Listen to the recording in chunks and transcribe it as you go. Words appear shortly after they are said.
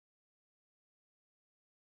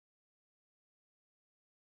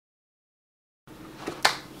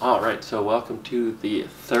Alright, so welcome to the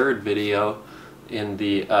third video in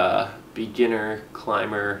the beginner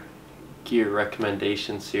climber gear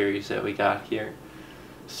recommendation series that we got here.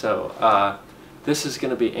 So this is going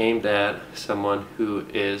to be aimed at someone who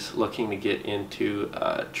is looking to get into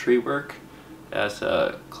tree work as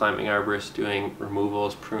a climbing arborist, doing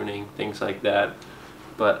removals, pruning, things like that.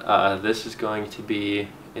 But this is going to be,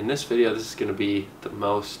 in this video, this is going to be the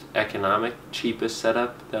most economic, cheapest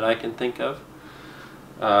setup that I can think of.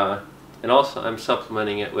 And also I'm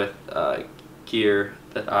supplementing it with gear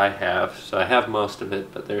that I have. So I have most of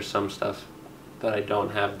it, but there's some stuff that I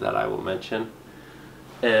don't have that I will mention.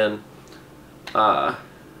 And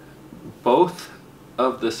both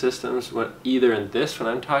of the systems, either in this when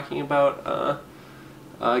I'm talking about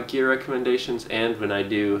gear recommendations and when I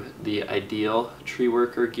do the ideal tree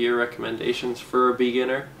worker gear recommendations for a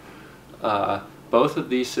beginner, both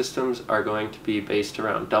of these systems are going to be based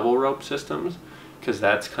around double rope systems, because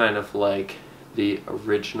that's kind of like the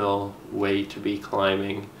original way to be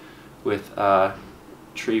climbing with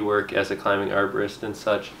tree work as a climbing arborist and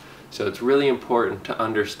such. So it's really important to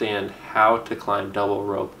understand how to climb double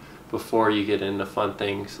rope before you get into fun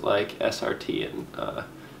things like SRT and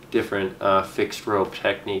different fixed rope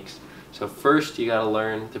techniques. So first you got to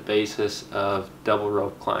learn the basis of double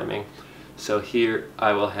rope climbing. So here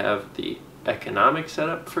I will have the economic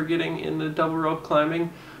setup for getting into double rope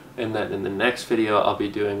climbing, and then in the next video I'll be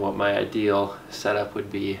doing what my ideal setup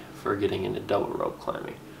would be for getting into double rope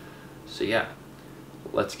climbing. So yeah,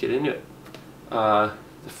 let's get into it. The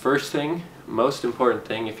first thing, most important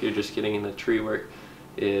thing if you're just getting into tree work,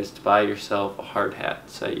 is to buy yourself a hard hat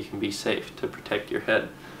so you can be safe, to protect your head.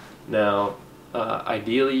 Now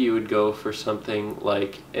ideally you would go for something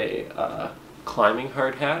like a climbing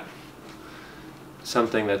hard hat,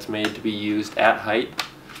 something that's made to be used at height.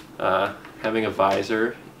 Having a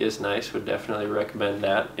visor is nice, would definitely recommend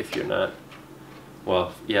that if you're not,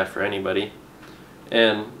 well, yeah, for anybody.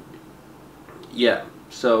 And yeah,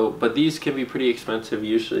 so, but these can be pretty expensive,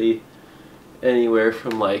 usually anywhere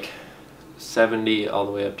from like $70 all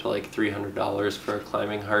the way up to like $300 for a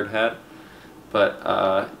climbing hard hat.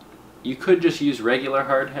 But you could just use regular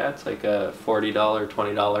hard hats, like a $40,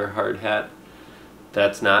 $20 hard hat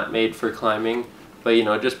that's not made for climbing. But you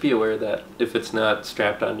know, just be aware that if it's not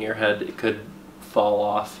strapped on your head, it could fall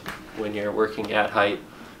off when you're working at height.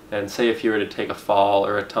 And say if you were to take a fall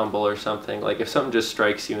or a tumble or something, like if something just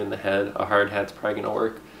strikes you in the head, a hard hat's probably gonna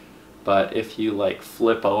work. But if you like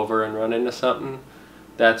flip over and run into something,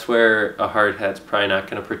 that's where a hard hat's probably not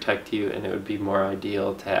gonna protect you, and it would be more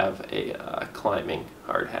ideal to have a climbing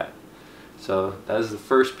hard hat. So that is the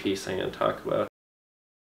first piece I'm gonna talk about.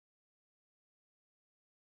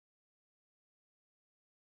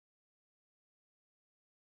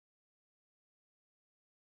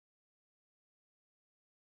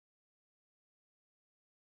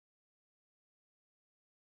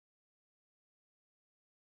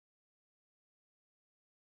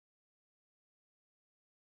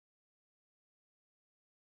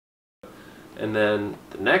 And then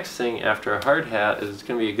the next thing after a hard hat is it's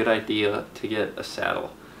going to be a good idea to get a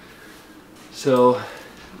saddle. So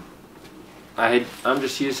I'm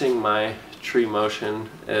just using my Tree Motion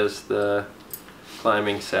as the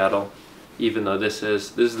climbing saddle, even though this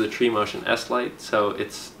is the Tree Motion S-Lite, so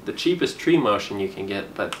it's the cheapest Tree Motion you can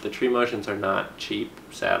get, but the Tree Motions are not cheap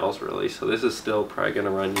saddles really, so this is still probably going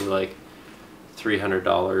to run you like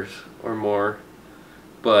 $300 or more.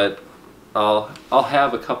 But I'll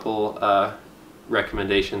have a couple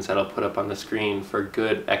recommendations that I'll put up on the screen for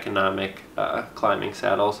good economic climbing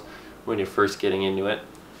saddles when you're first getting into it.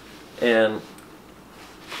 And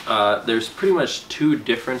there's pretty much two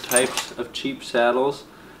different types of cheap saddles.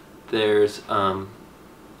 There's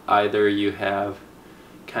either you have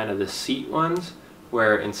kind of the seat ones,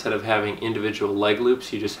 where instead of having individual leg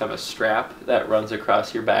loops, you just have a strap that runs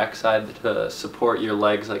across your backside to support your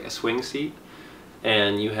legs like a swing seat,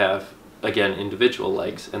 and you have, again, individual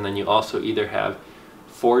legs. And then you also either have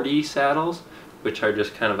 4D saddles, which are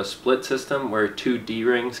just kind of a split system where two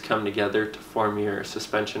D-rings come together to form your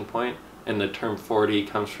suspension point, and the term 4D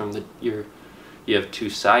comes from you have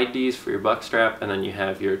two side Ds for your buck strap, and then you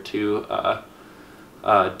have your two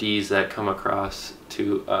Ds that come across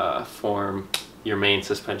to form your main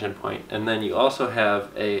suspension point. And then you also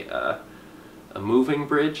have a moving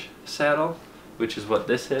bridge saddle, which is what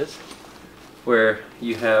this is, where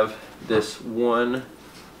you have this one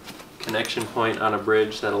connection point on a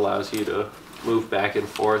bridge that allows you to move back and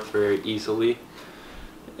forth very easily.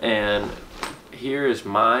 And here is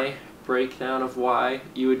my breakdown of why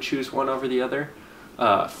you would choose one over the other.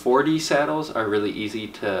 4D saddles are really easy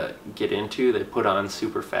to get into. They put on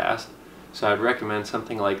super fast. So I'd recommend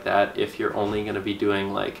something like that if you're only going to be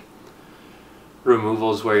doing like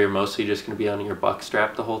removals where you're mostly just going to be on your buck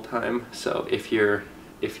strap the whole time. So if you're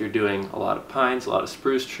doing a lot of pines, a lot of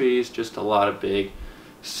spruce trees, just a lot of big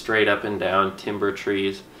straight up and down timber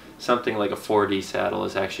trees, something like a 4D saddle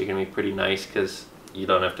is actually going to be pretty nice because you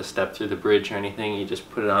don't have to step through the bridge or anything. You just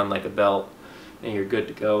put it on like a belt and you're good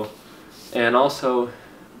to go. And also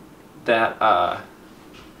that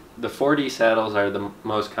the 4D saddles are the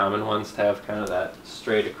most common ones to have kind of that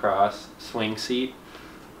straight across swing seat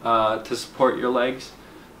to support your legs,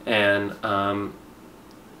 and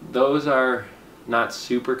those are not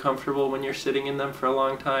super comfortable when you're sitting in them for a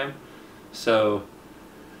long time. So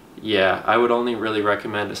yeah, I would only really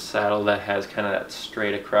recommend a saddle that has kind of that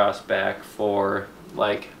straight across back for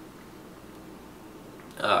like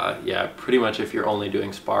yeah, pretty much if you're only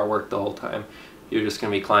doing spar work the whole time. You're just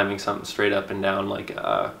going to be climbing something straight up and down like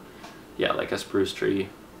yeah, like a spruce tree,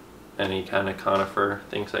 any kind of conifer,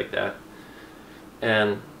 things like that.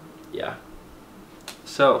 And yeah,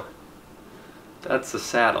 so that's the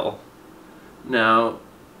saddle. Now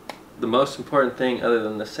the most important thing other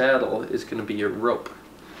than the saddle is going to be your rope.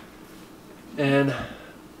 And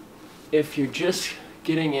if you're just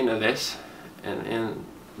getting into this, and in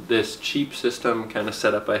this cheap system kind of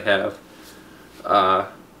setup I have,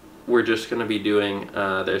 we're just going to be doing,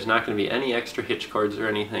 there's not going to be any extra hitch cords or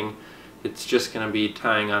anything. It's just going to be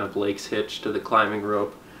tying on a Blake's hitch to the climbing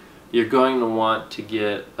rope. You're going to want to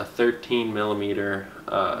get a 13 millimeter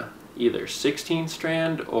either 16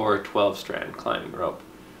 strand or 12 strand climbing rope.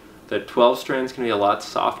 The 12 strand is going to be a lot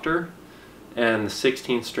softer, and the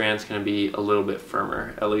 16 strand is going to be a little bit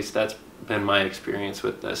firmer. At least that's been my experience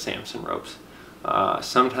with the Samson ropes.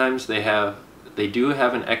 Sometimes they do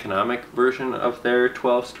have an economic version of their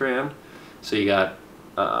 12 strand. So you got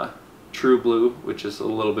True Blue, which is a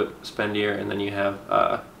little bit spendier, and then you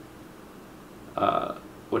have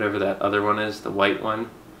whatever that other one is, the white one,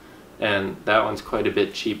 and that one's quite a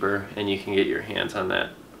bit cheaper, and you can get your hands on that,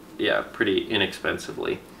 yeah, pretty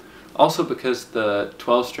inexpensively. Also, because the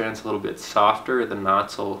 12 strand's a little bit softer, the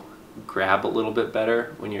knots will grab a little bit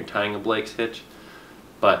better when you're tying a Blake's hitch.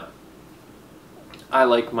 But I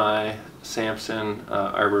like my Samson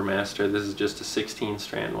Arbor Master. This is just a 16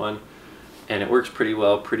 strand one, and it works pretty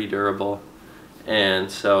well, pretty durable, and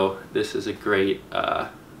so this is a great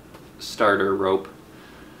starter rope.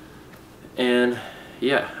 And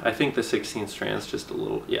yeah, I think the 16 strand's just a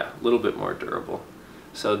little bit more durable.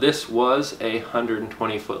 So this was a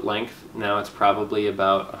 120 foot length. Now it's probably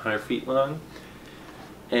about 100 feet long.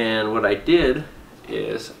 And what I did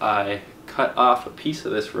is I cut off a piece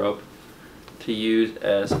of this rope to use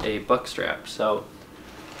as a buck strap. So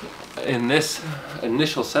in this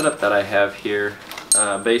initial setup that I have here,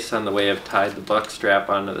 based on the way I've tied the buck strap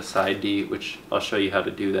onto the side D, which I'll show you how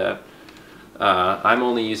to do that, I'm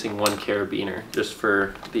only using one carabiner just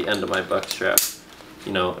for the end of my buck strap.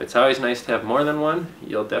 You know, it's always nice to have more than one.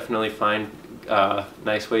 You'll definitely find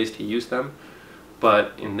nice ways to use them.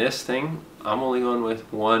 But in this thing, I'm only going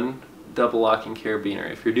with one double locking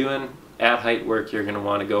carabiner. If you're doing at height work, you're going to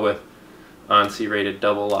want to go with ONSI rated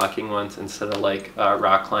double locking ones instead of like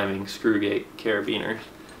rock climbing screw gate carabiners.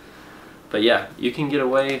 But yeah, you can get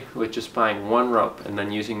away with just buying one rope and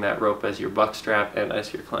then using that rope as your buck strap and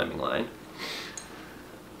as your climbing line.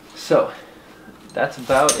 So that's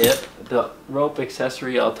about it. The rope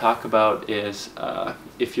accessory I'll talk about is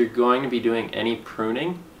if you're going to be doing any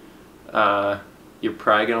pruning, you're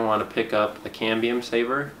probably going to want to pick up a cambium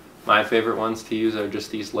saver. My favorite ones to use are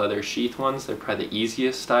just these leather sheath ones. They're probably the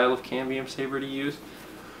easiest style of cambium saver to use,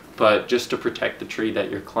 but just to protect the tree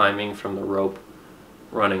that you're climbing from the rope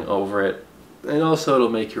running over it. And also it'll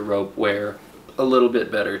make your rope wear a little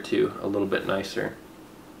bit better too, a little bit nicer.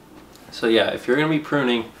 So yeah, if you're going to be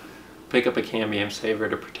pruning, pick up a cambium saver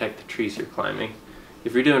to protect the trees you're climbing.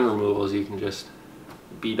 If you're doing removals, you can just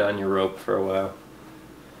beat on your rope for a while.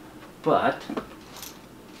 But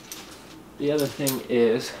the other thing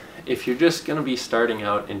is, if you're just going to be starting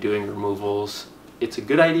out and doing removals, it's a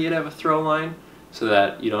good idea to have a throw line so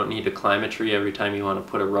that you don't need to climb a tree every time you want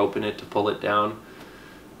to put a rope in it to pull it down.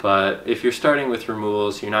 But if you're starting with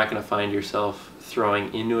removals, you're not going to find yourself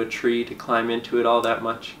throwing into a tree to climb into it all that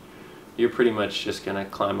much. You're pretty much just going to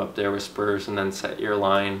climb up there with spurs and then set your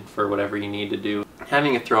line for whatever you need to do.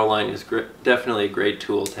 Having a throw line is definitely a great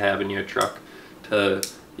tool to have in your truck to,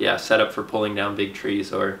 yeah, set up for pulling down big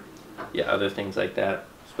trees or, yeah, other things like that,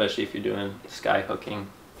 especially if you're doing sky hooking,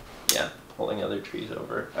 yeah, pulling other trees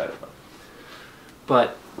over, I don't know.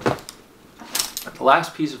 But the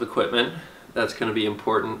last piece of equipment that's going to be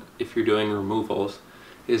important if you're doing removals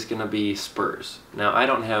is going to be spurs. Now I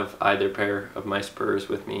don't have either pair of my spurs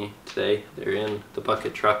with me today. They're in the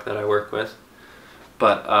bucket truck that I work with.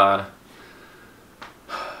 But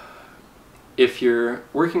if you're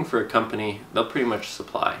working for a company, they'll pretty much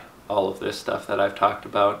supply all of this stuff that I've talked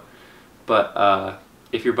about. But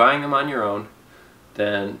if you're buying them on your own,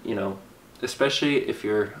 then, you know, especially if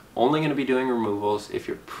you're only going to be doing removals, if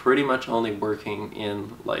you're pretty much only working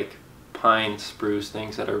in like pine, spruce,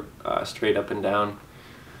 things that are straight up and down,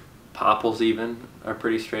 popples even are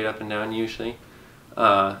pretty straight up and down usually,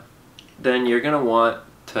 then you're going to want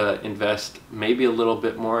to invest maybe a little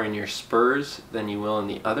bit more in your spurs than you will in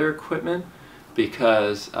the other equipment,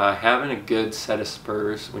 because having a good set of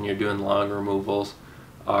spurs when you're doing long removals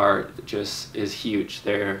is huge.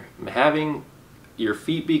 Having your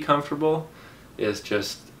feet be comfortable is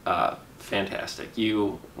just fantastic.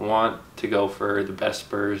 You want to go for the best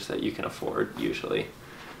spurs that you can afford usually.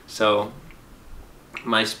 So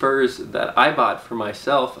my spurs that I bought for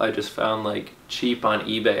myself, I just found like cheap on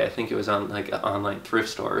eBay. I think it was on like an online thrift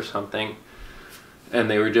store or something, and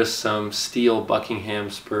they were just some steel Buckingham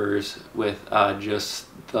spurs with just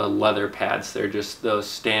the leather pads. They're just those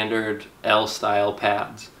standard L style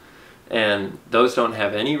pads, and those don't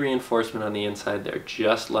have any reinforcement on the inside. They're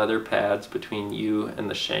just leather pads between you and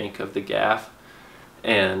the shank of the gaff,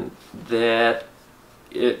 and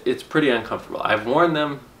it's pretty uncomfortable. I've worn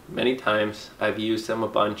them many times, I've used them a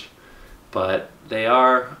bunch, but they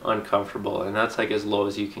are uncomfortable, and that's like as low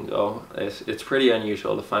as you can go. It's pretty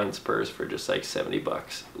unusual to find spurs for just like 70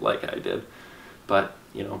 bucks like I did, but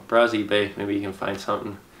you know, browse eBay, maybe you can find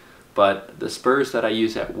something. But the spurs that I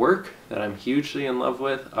use at work that I'm hugely in love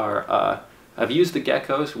with are, I've used the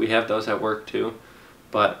Geckos, we have those at work too,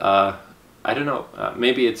 but I don't know,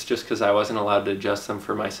 maybe it's just because I wasn't allowed to adjust them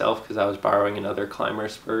for myself because I was borrowing another climber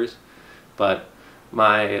spurs, but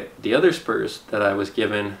the other spurs that I was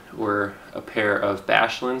given were a pair of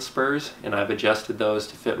Bashland spurs, and I've adjusted those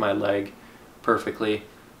to fit my leg perfectly,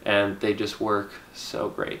 and they just work so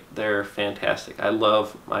great. They're fantastic. I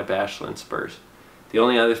love my Bashland spurs. The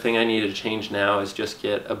only other thing I need to change now is just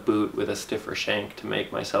get a boot with a stiffer shank to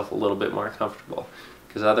make myself a little bit more comfortable,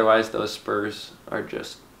 because otherwise those spurs are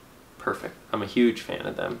just perfect. I'm a huge fan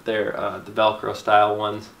of them. They're the Velcro style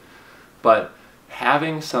ones, but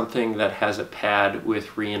having something that has a pad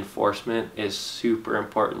with reinforcement is super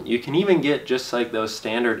important. You can even get just like those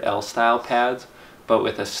standard L style pads, but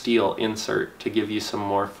with a steel insert to give you some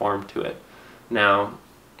more form to it. Now,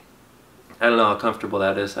 I don't know how comfortable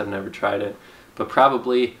that is, I've never tried it, but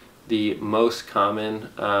probably the most common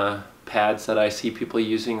pads that I see people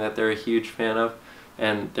using that they're a huge fan of,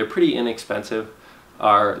 and they're pretty inexpensive,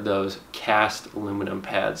 are those cast aluminum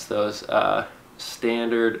pads, those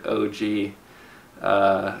standard OG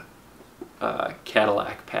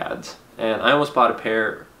Cadillac pads. And I almost bought a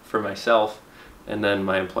pair for myself, and then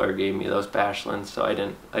my employer gave me those Bashlands, so I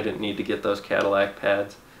didn't need to get those Cadillac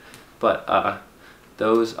pads. But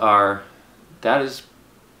that is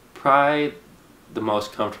probably the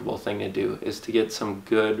most comfortable thing to do, is to get some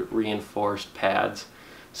good reinforced pads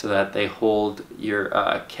so that they hold your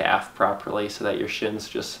calf properly, so that your shin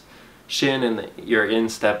and your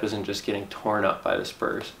instep isn't just getting torn up by the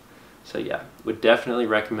spurs. So yeah, would definitely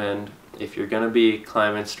recommend, if you're going to be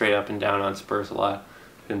climbing straight up and down on spurs a lot,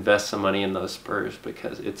 invest some money in those spurs,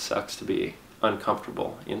 because it sucks to be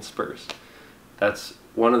uncomfortable in spurs. That's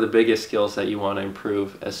one of the biggest skills that you want to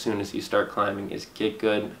improve as soon as you start climbing, is get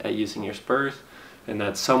good at using your spurs, and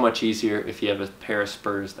that's so much easier if you have a pair of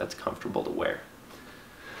spurs that's comfortable to wear.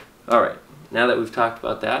 Alright, now that we've talked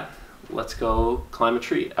about that, let's go climb a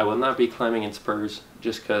tree. I will not be climbing in spurs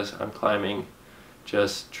just because I'm climbing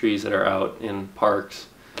just trees that are out in parks,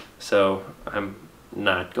 so I'm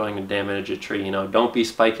not going to damage a tree. You know, don't be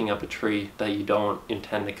spiking up a tree that you don't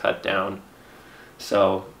intend to cut down.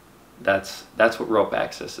 So that's what rope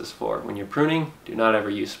access is for. When you're pruning, do not ever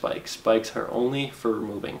use spikes. Spikes are only for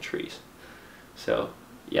removing trees. So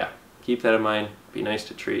yeah, keep that in mind, be nice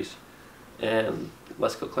to trees, and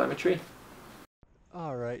let's go climb a tree.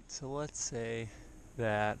 Alright, so let's say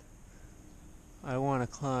that I want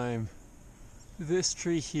to climb this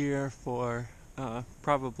tree here for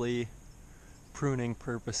probably pruning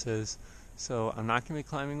purposes. So I'm not going to be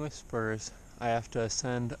climbing with spurs. I have to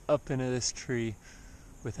ascend up into this tree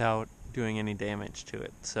without doing any damage to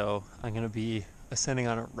it. So I'm going to be ascending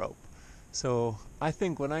on a rope. So I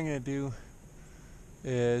think what I'm going to do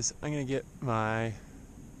is I'm going to get my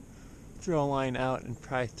throw line out and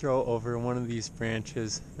probably throw over one of these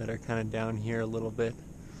branches that are kind of down here a little bit.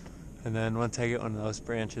 And then once I get one of those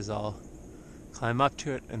branches, I'll climb up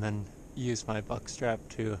to it and then use my buck strap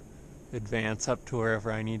to advance up to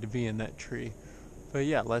wherever I need to be in that tree. But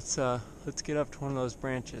yeah, let's get up to one of those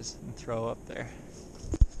branches and throw up there.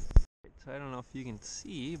 So I don't know if you can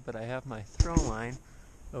see, but I have my throw line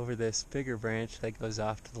over this bigger branch that goes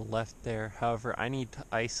off to the left there. However, I need to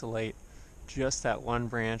isolate just that one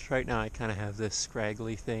branch. Right now I kind of have this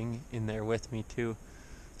scraggly thing in there with me too.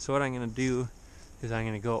 So what I'm going to do is I'm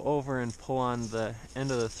going to go over and pull on the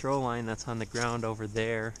end of the throw line that's on the ground over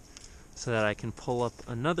there so that I can pull up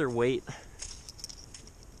another weight.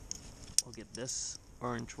 We'll get this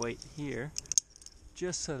orange weight here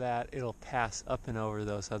just so that it'll pass up and over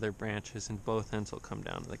those other branches and both ends will come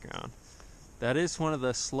down to the ground. That is one of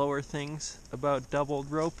the slower things about doubled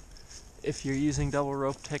rope. If you're using double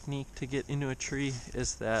rope technique to get into a tree,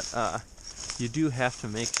 is that you do have to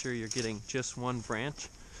make sure you're getting just one branch.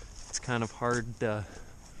 It's kind of hard to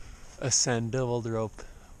ascend doubled rope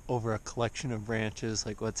over a collection of branches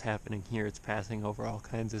like what's happening here. It's passing over all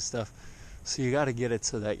kinds of stuff. So you got to get it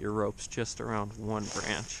so that your rope's just around one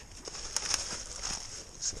branch.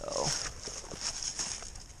 So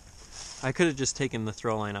I could have just taken the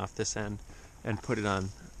throw line off this end and put it on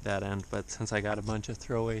that end, but since I got a bunch of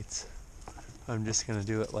throw weights, I'm just going to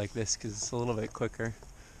do it like this because it's a little bit quicker.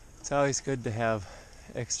 It's always good to have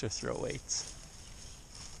extra throw weights.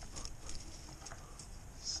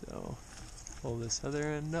 So pull this other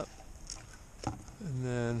end up, and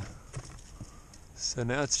then so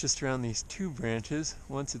now it's just around these two branches.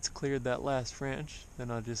 Once it's cleared that last branch,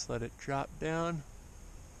 then I'll just let it drop down.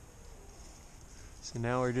 So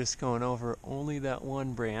now we're just going over only that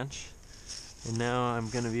one branch, and now I'm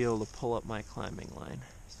going to be able to pull up my climbing line.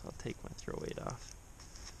 So I'll take my throw weight off.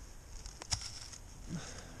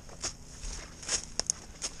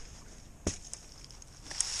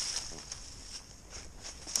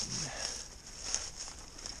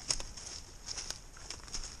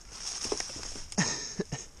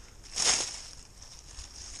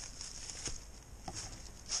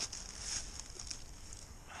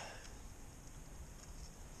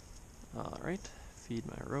 Alright, feed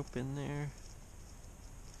my rope in there.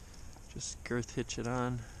 Just girth hitch it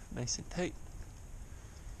on nice and tight.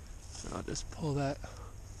 And I'll just pull that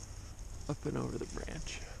up and over the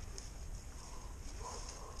branch.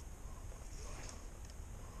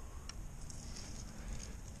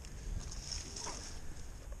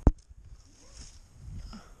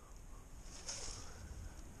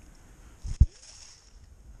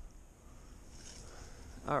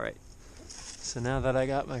 Alright, so now that I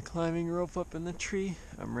got my climbing rope up in the tree,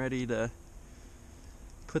 I'm ready to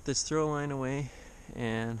put this throw line away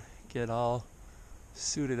and get all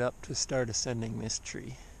suited up to start ascending this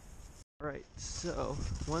tree. Alright, so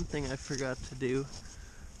one thing I forgot to do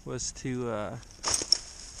was to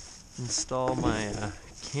install my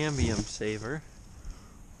cambium saver,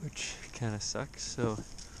 which kind of sucks. So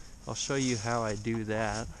I'll show you how I do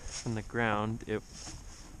that from the ground. It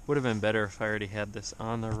would have been better if I already had this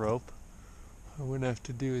on the rope. I wouldn't have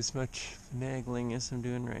to do as much finagling as I'm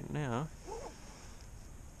doing right now.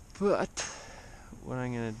 But what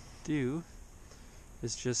I'm going to do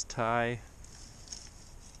is just tie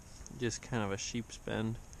just kind of a sheep's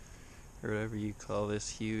bend, or whatever you call this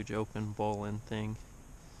huge open bowline thing.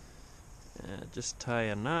 Just tie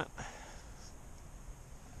a knot.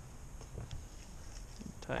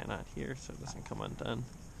 Tie a knot here so it doesn't come undone.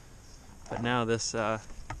 But now this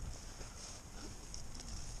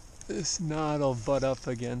knot will butt up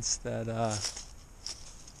against that, oh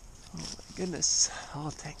my goodness,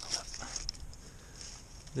 all tangled up.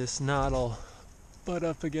 This knot will butt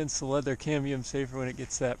up against the leather cambium saver when it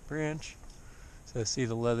gets that branch. So see,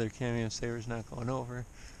 the leather cambium saver is not going over.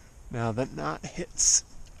 Now the knot hits,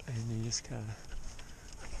 and you just kind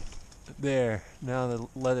of, there, now the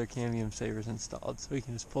leather cambium saver is installed. So we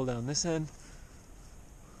can just pull down this end.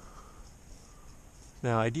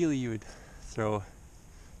 Now ideally you would throw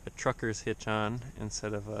a trucker's hitch on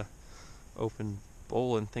instead of a open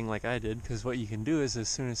bowline thing like I did, because what you can do is as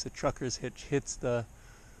soon as the trucker's hitch hits the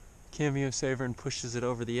cambium saver and pushes it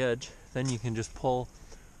over the edge, then you can just pull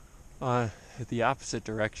at the opposite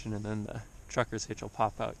direction and then the trucker's hitch will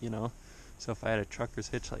pop out, you know. So if I had a trucker's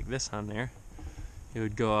hitch like this on there, it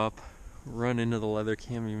would go up, run into the leather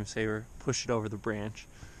cambium saver, push it over the branch,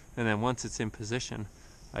 and then once it's in position,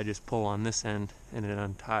 I just pull on this end and it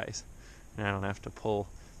unties, and I don't have to pull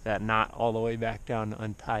that knot all the way back down to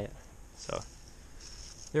untie it. So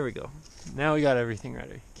there we go. Now we got everything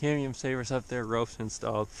ready. Cambium saver's up there, ropes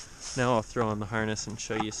installed. Now I'll throw on the harness and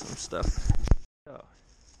show you some stuff. So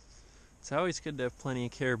it's always good to have plenty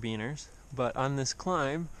of carabiners, but on this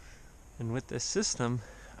climb and with this system,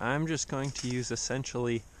 I'm just going to use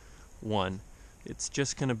essentially one. It's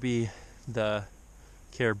just going to be the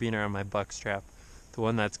carabiner on my buck strap. the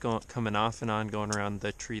one that's coming off and on, going around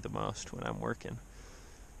the tree the most when I'm working.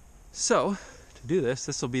 So, to do this,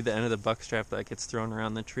 this will be the end of the buck strap that gets thrown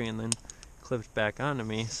around the tree and then clipped back onto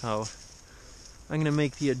me. So, I'm going to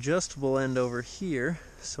make the adjustable end over here.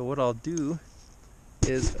 So what I'll do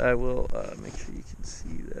is I will, make sure you can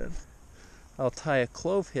see that, I'll tie a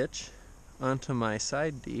clove hitch onto my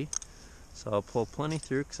side D. So I'll pull plenty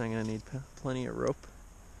through because I'm going to need plenty of rope.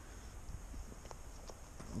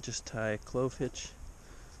 Just tie a clove hitch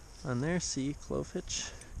on there, see, clove hitch,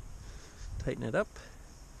 tighten it up,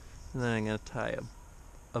 and then I'm going to tie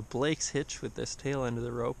a Blake's hitch with this tail end of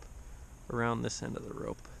the rope around this end of the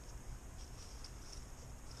rope.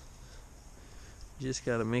 You just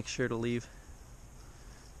got to make sure to leave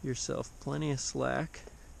yourself plenty of slack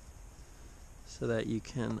so that you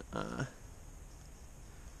can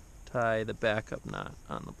tie the backup knot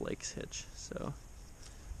on the Blake's hitch. So,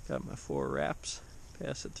 got my 4 wraps,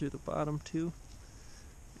 pass it through the bottom too,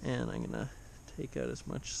 and I'm going to take out as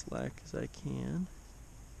much slack as I can.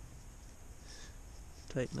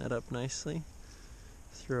 Tighten that up nicely.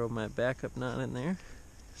 Throw my backup knot in there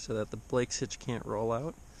so that the Blake's hitch can't roll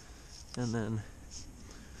out. And then,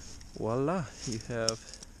 voila, you have,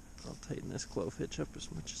 I'll tighten this clove hitch up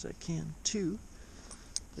as much as I can too.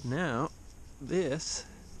 But now, this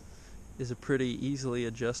is a pretty easily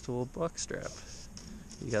adjustable buck strap.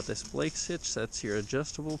 You got this Blake's hitch, that's your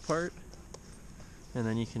adjustable part. And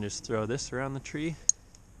then you can just throw this around the tree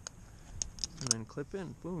and then clip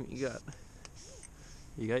in. Boom, you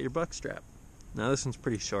got your buck strap. Now this one's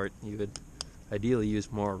pretty short. You would ideally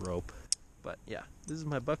use more rope. But yeah, this is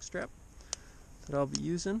my buck strap that I'll be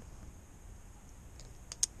using.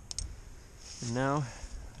 And now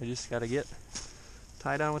I just gotta get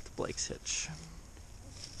tied on with the Blake's hitch.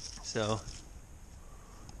 So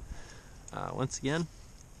once again,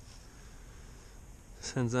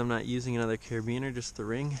 since I'm not using another carabiner, just the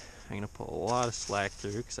ring, I'm gonna pull a lot of slack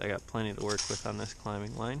through because I got plenty to work with on this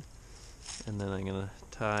climbing line. And then I'm gonna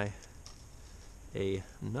tie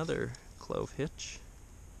another clove hitch.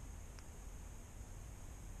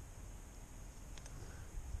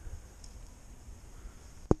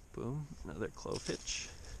 Boom, another clove hitch.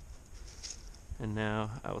 And now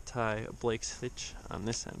I will tie a Blake's hitch on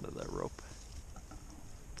this end of the rope.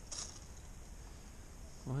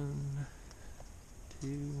 1,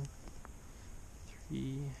 2,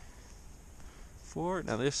 3, 4.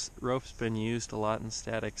 Now this rope's been used a lot in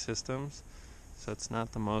static systems, so it's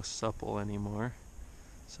not the most supple anymore.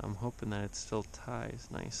 So I'm hoping that it still ties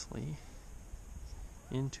nicely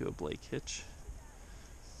into a Blake hitch,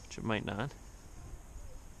 which it might not.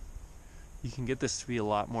 You can get this to be a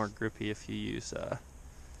lot more grippy if you use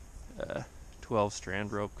 12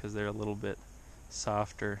 strand rope because they're a little bit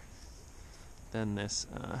softer than this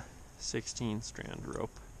 16 strand rope.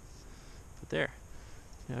 But there,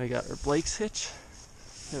 now we got our Blake's hitch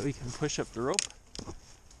that we can push up the rope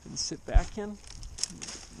and sit back in,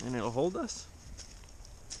 and it'll hold us.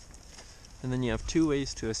 And then you have 2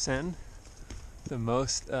 ways to ascend. The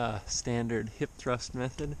most standard hip thrust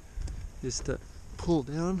method is to pull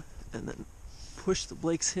down and then push the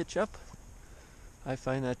Blake's hitch up. I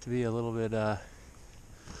find that to be a little bit I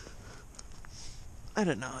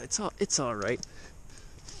don't know, it's all right.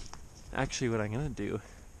 Actually, what I'm gonna do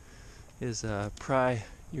is pry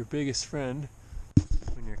your biggest friend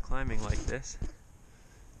when you're climbing like this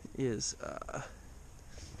is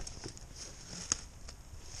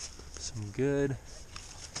some good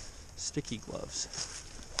sticky gloves,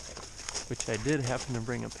 which I did happen to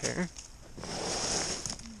bring a pair.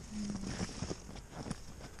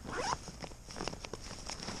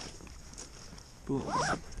 Boom.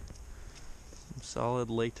 Some solid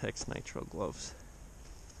latex nitrile gloves.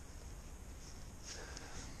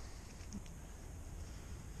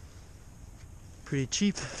 Pretty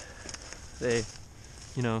cheap. They,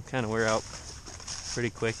 kind of wear out pretty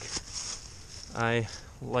quick. I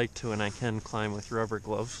like to, when I can, climb with rubber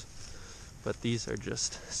gloves, but these are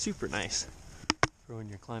just super nice for when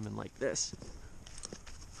you're climbing like this.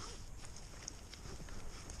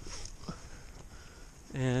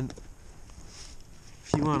 And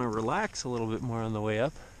if you want to relax a little bit more on the way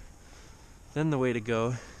up, then the way to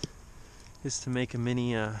go is to make a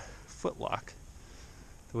mini foot lock.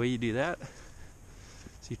 The way you do that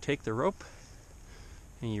is you take the rope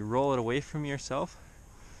and you roll it away from yourself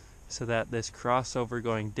so that this crossover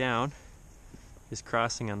going down is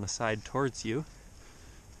crossing on the side towards you.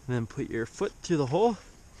 And then put your foot through the hole,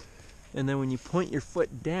 and then when you point your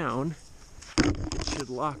foot down, it should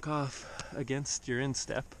lock off against your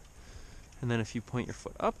instep. And then if you point your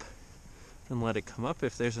foot up and let it come up,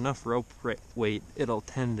 if there's enough rope weight, it'll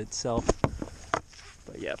tend itself.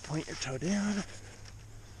 But yeah, point your toe down,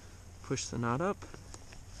 push the knot up.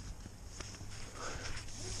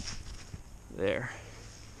 There.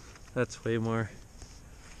 That's way more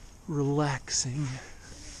relaxing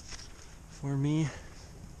for me.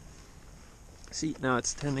 See, now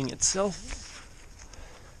it's tending itself.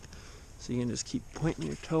 So you can just keep pointing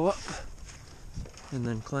your toe up and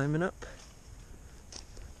then climbing up.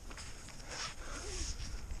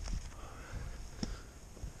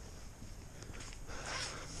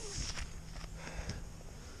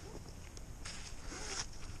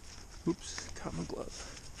 Oops, caught my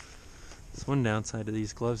glove. That's one downside of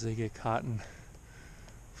these gloves, they get caught in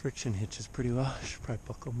friction hitches pretty well. I should probably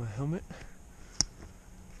buckle my helmet.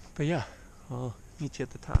 But yeah, I'll meet you at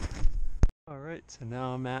the top. Alright, so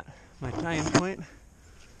now I'm at my tying point.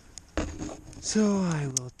 So I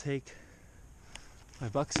will take my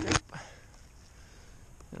buck strap,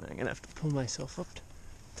 and I'm gonna have to pull myself up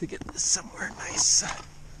to get this somewhere nice.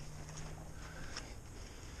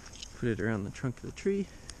 Put it around the trunk of the tree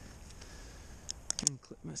and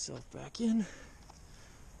clip myself back in,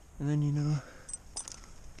 and then, you know,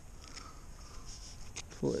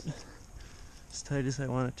 pull it as tight as I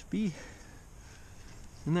want it to be,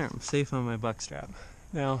 and there, I'm safe on my buck strap.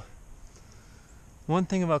 Now, one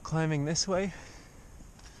thing about climbing this way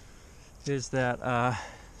is that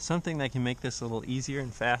something that can make this a little easier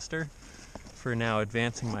and faster for now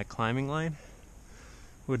advancing my climbing line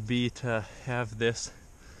would be to have this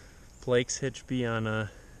Blake's hitch be on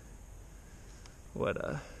a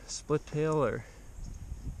split tail, or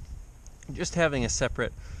just having a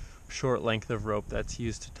separate short length of rope that's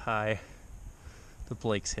used to tie the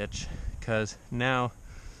Blake's hitch, because now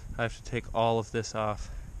I have to take all of this off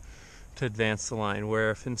to advance the line,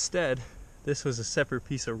 where if instead this was a separate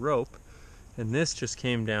piece of rope and this just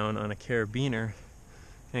came down on a carabiner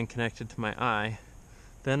and connected to my eye,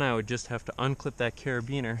 then I would just have to unclip that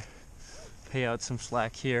carabiner, pay out some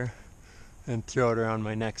slack here, and throw it around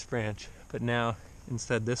my next branch. But now,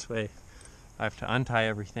 instead this way, I have to untie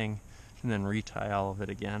everything and then retie all of it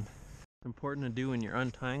again. What's important to do when you're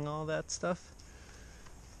untying all that stuff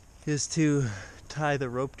is to tie the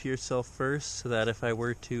rope to yourself first, so that if I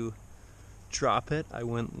were to drop it, I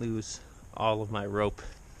wouldn't lose all of my rope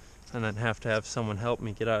and then have to have someone help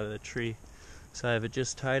me get out of the tree. So I have it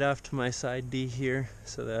just tied off to my side D here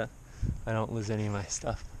so that I don't lose any of my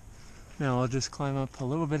stuff. Now I'll just climb up a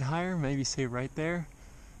little bit higher, maybe say right there,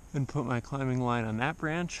 and put my climbing line on that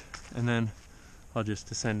branch, and then I'll just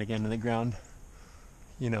descend again to the ground.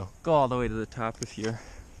 You know, go all the way to the top if you're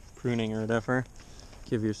pruning or whatever.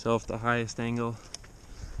 Give yourself the highest angle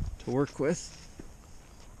to work with.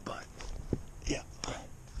 But yeah.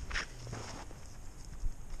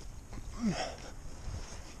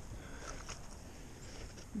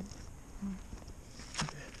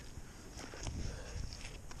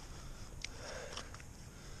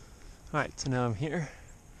 Alright, so now I'm here.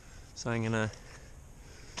 So I'm gonna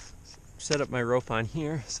set up my rope on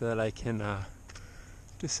here so that I can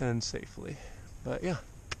descend safely. But yeah,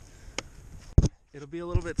 it'll be a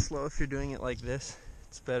little bit slow if you're doing it like this.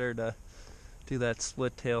 It's better to do that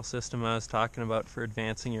split tail system I was talking about for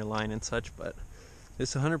advancing your line and such, but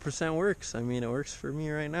this 100% works. I mean, it works for me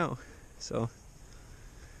right now. So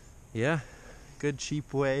yeah, good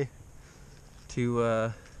cheap way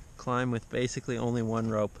to climb with basically only one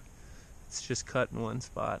rope. It's just cut in one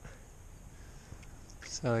spot.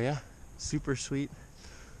 So yeah, super sweet.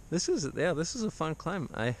 This is a fun climb.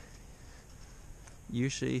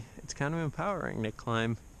 It's kind of empowering to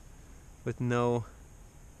climb with no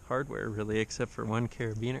hardware really, except for one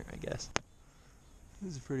carabiner, I guess.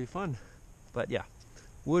 This is pretty fun. But yeah,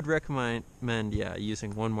 would recommend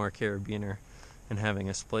using one more carabiner and having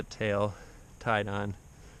a split tail tied on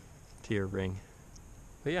to your ring.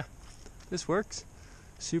 But yeah, this works.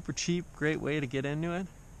 Super cheap, great way to get into it.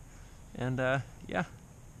 And yeah,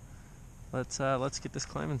 let's get this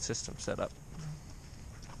climbing system set up.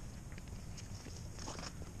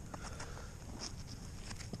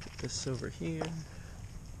 Put this over here.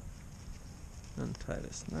 Untie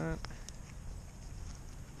this knot.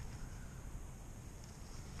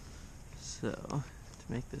 So,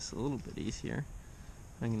 to make this a little bit easier,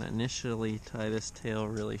 I'm going to initially tie this tail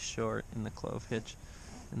really short in the clove hitch,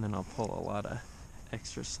 and then I'll pull a lot of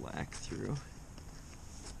extra slack through.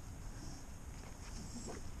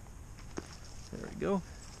 There we go.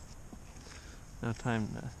 Now time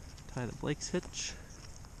to tie the Blake's hitch.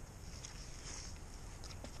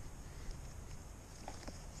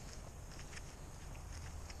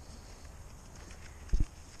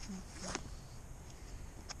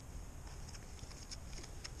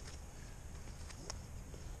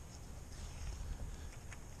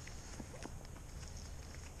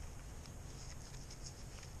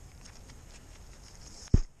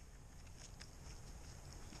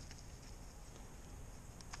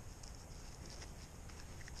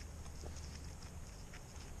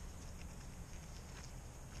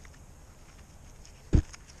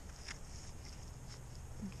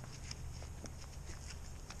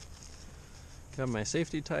 got my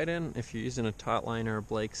safety tied in. If you're using a taut line or a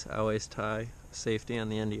Blake's, I always tie safety on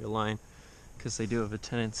the end of your line because they do have a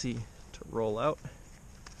tendency to roll out.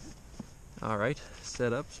 Alright,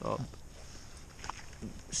 set up, so I'll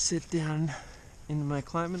sit down into my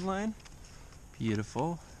climbing line.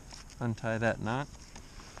 Beautiful. Untie that knot,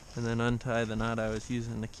 and then untie the knot I was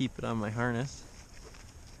using to keep it on my harness.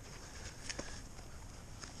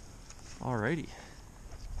 Alrighty.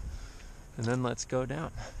 And then let's go down.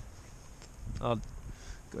 I'll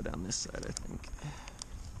go down this side, I think.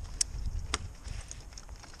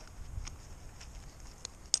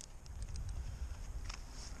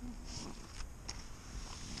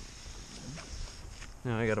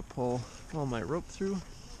 Now I gotta pull all my rope through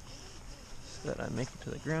so that I make it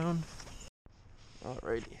to the ground.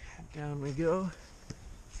 Alrighty, down we go.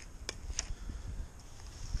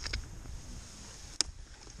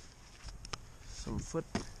 Some foot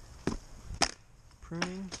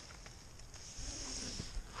pruning.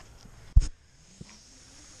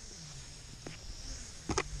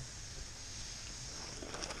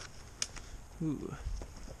 Ooh.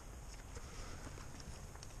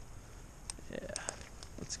 Yeah,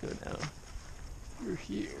 let's go down through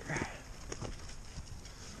here.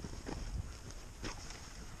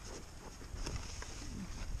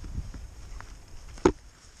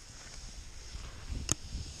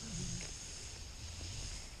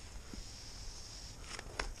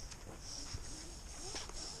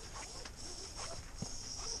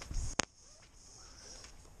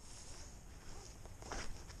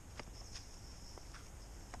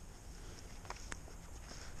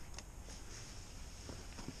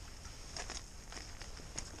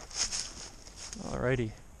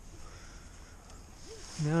 Alrighty.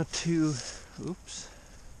 Now to,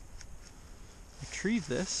 retrieve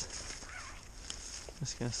this.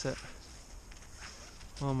 Just gonna set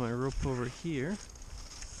all my rope over here.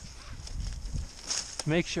 To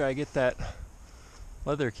make sure I get that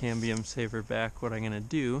leather cambium saver back, what I'm gonna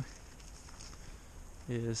do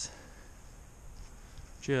is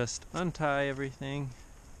just untie everything,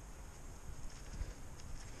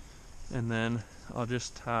 and then I'll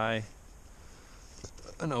just tie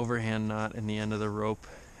an overhand knot in the end of the rope,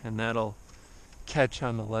 and that'll catch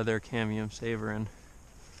on the leather cambium saver and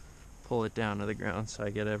pull it down to the ground so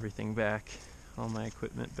I get everything back, all my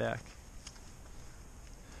equipment back.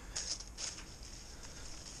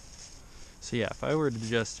 So yeah, if I were to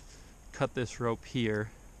just cut this rope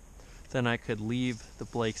here, then I could leave the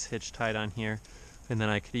Blake's hitch tied on here, and then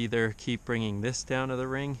I could either keep bringing this down to the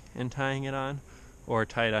ring and tying it on, or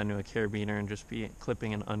tie it onto a carabiner and just be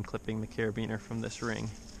clipping and unclipping the carabiner from this ring.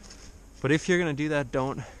 But if you're going to do that,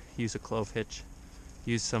 don't use a clove hitch.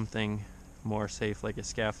 Use something more safe like a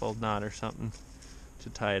scaffold knot or something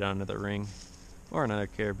to tie it onto the ring, or another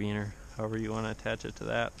carabiner, however you want to attach it to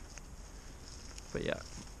that. But yeah,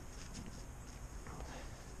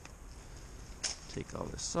 take all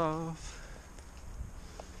this off,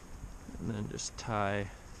 and then just tie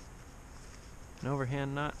an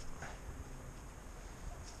overhand knot.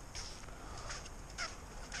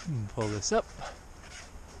 And pull this up,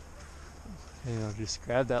 and I'll just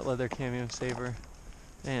grab that leather cambium saver,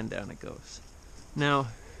 and down it goes. Now,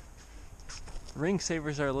 ring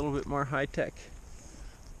savers are a little bit more high-tech,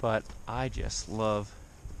 but I just love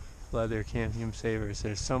leather cambium savers.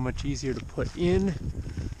 They're so much easier to put in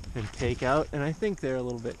and take out, and I think they're a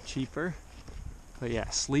little bit cheaper. But yeah,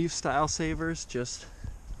 sleeve style savers, just,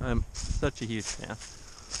 I'm such a huge fan.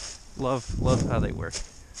 Love how they work.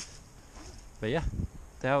 But yeah,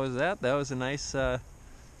 that was that. That was a nice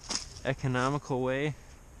economical way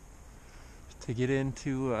to get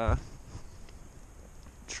into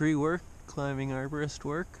tree work, climbing arborist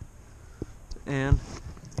work. And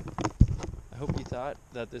I hope you thought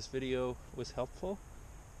that this video was helpful.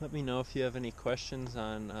 Let me know if you have any questions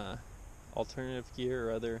on alternative gear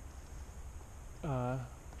or other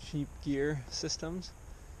cheap gear systems.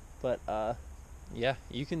 But yeah,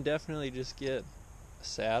 you can definitely just get a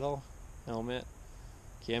saddle, helmet,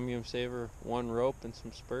 cambium saver, one rope, and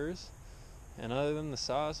some spurs, and other than the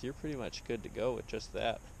saws, you're pretty much good to go with just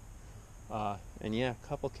that. And yeah, a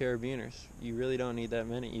couple carabiners. You really don't need that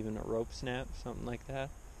many, even a rope snap, something like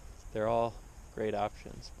that. They're all great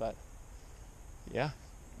options. But yeah,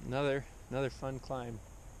 another fun climb.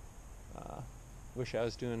 Wish I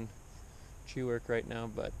was doing tree work right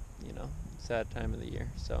now, but you know, it's that time of the year.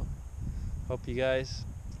 So hope you guys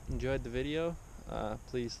enjoyed the video.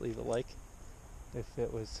 Please leave a like if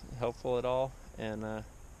it was helpful at all, and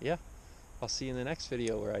yeah, I'll see you in the next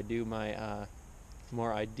video where I do my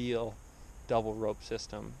more ideal double rope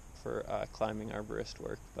system for climbing arborist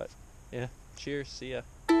work. But yeah, cheers, see ya.